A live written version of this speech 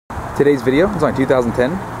Today's video is on a 2010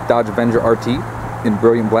 Dodge Avenger RT in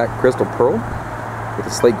brilliant black crystal pearl with a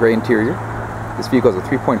slate gray interior. This vehicle has a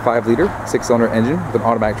 3.5 liter 6-cylinder engine with an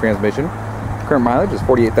automatic transmission. Current mileage is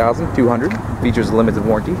 48,200. Features a limited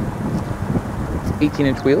warranty.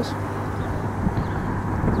 18-inch wheels,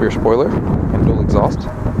 rear spoiler, and dual exhaust.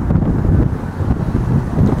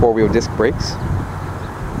 The 4-wheel disc brakes.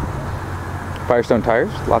 Firestone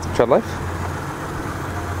tires, lots of tread life.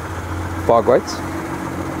 Fog lights.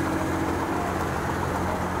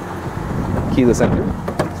 Keyless entry.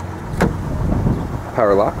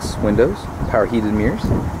 Power locks, windows, power heated mirrors.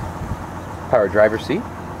 Power driver's seat.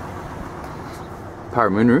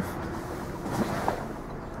 Power moonroof.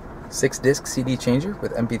 6-disc CD changer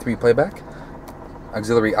with MP3 playback.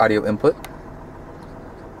 Auxiliary audio input.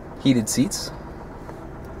 Heated seats.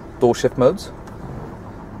 Dual shift modes.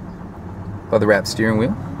 Leather wrapped steering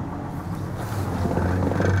wheel.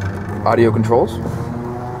 Audio controls.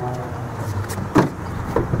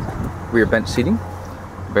 Rear bench seating.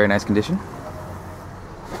 Very nice condition.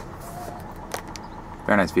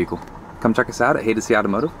 Very nice vehicle. Come check us out at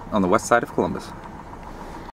Automotive on the west side of Columbus.